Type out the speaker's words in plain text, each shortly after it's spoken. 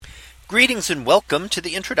Greetings and welcome to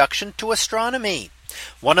the introduction to astronomy.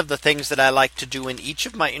 One of the things that I like to do in each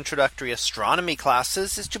of my introductory astronomy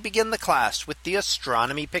classes is to begin the class with the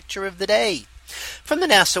astronomy picture of the day from the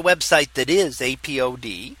NASA website, that is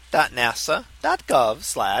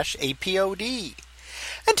apod.nasa.gov/apod.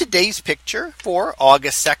 And today's picture for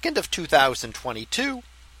August 2nd of 2022.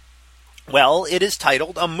 Well, it is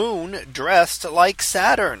titled "A Moon Dressed Like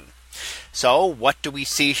Saturn." So what do we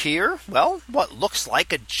see here? Well, what looks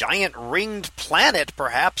like a giant ringed planet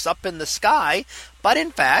perhaps up in the sky, but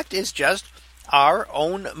in fact is just our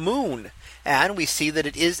own moon. And we see that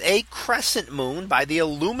it is a crescent moon by the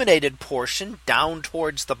illuminated portion down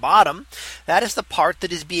towards the bottom. That is the part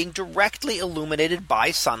that is being directly illuminated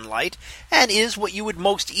by sunlight and is what you would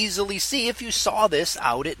most easily see if you saw this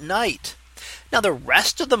out at night. Now the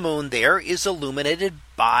rest of the moon there is illuminated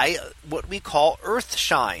by what we call earth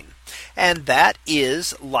shine. And that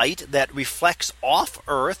is light that reflects off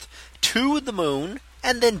Earth to the moon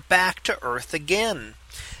and then back to Earth again.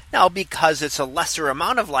 Now, because it's a lesser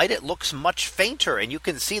amount of light, it looks much fainter, and you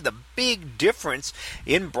can see the big difference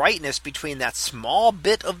in brightness between that small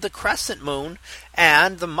bit of the crescent moon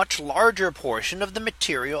and the much larger portion of the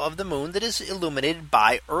material of the moon that is illuminated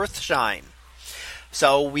by earth shine.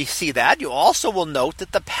 So we see that. You also will note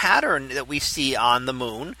that the pattern that we see on the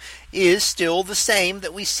moon is still the same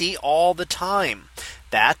that we see all the time.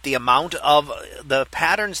 That the amount of the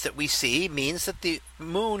patterns that we see means that the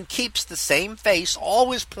moon keeps the same face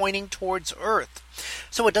always pointing towards Earth.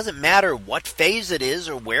 So it doesn't matter what phase it is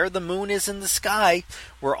or where the moon is in the sky.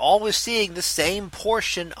 We're always seeing the same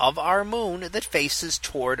portion of our moon that faces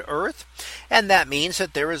toward Earth. And that means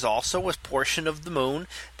that there is also a portion of the moon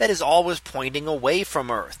that is always pointing away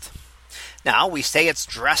from Earth. Now we say it's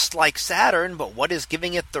dressed like Saturn, but what is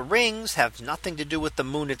giving it the rings has nothing to do with the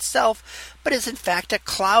moon itself, but is in fact a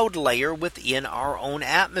cloud layer within our own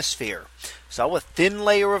atmosphere. So a thin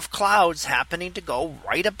layer of clouds happening to go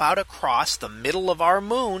right about across the middle of our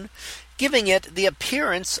moon, giving it the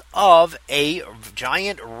appearance of a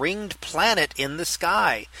giant ringed planet in the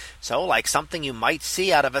sky. So like something you might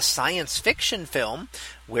see out of a science fiction film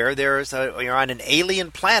where you're on an alien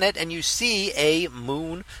planet and you see a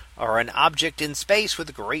moon or an object in space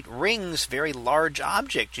with great rings, very large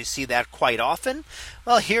object. You see that quite often.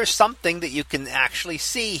 Well, here's something that you can actually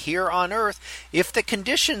see here on Earth if the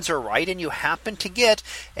conditions are right and you happen to get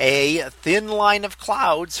a thin line of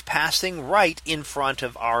clouds passing right in front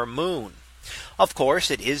of our moon. Of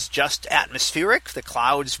course, it is just atmospheric, the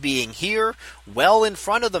clouds being here well in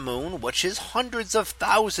front of the moon, which is hundreds of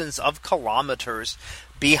thousands of kilometers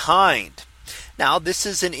behind. Now, this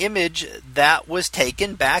is an image that was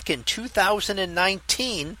taken back in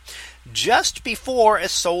 2019, just before a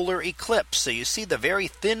solar eclipse. So you see the very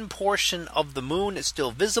thin portion of the moon is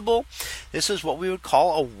still visible. This is what we would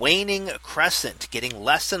call a waning crescent, getting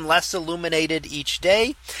less and less illuminated each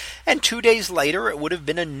day. And 2 days later, it would have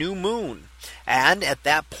been a new moon. And at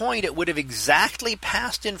that point, it would have exactly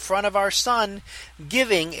passed in front of our sun,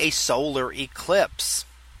 giving a solar eclipse.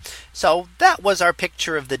 So that was our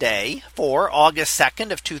picture of the day for August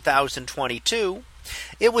 2nd of 2022.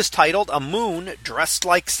 It was titled "A Moon Dressed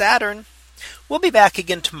Like Saturn." We'll be back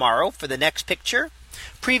again tomorrow for the next picture,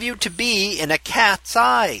 previewed to be in a cat's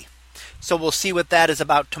eye. So we'll see what that is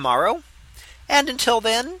about tomorrow. And until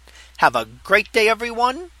then, have a great day,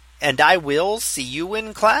 everyone, and I will see you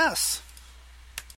in class.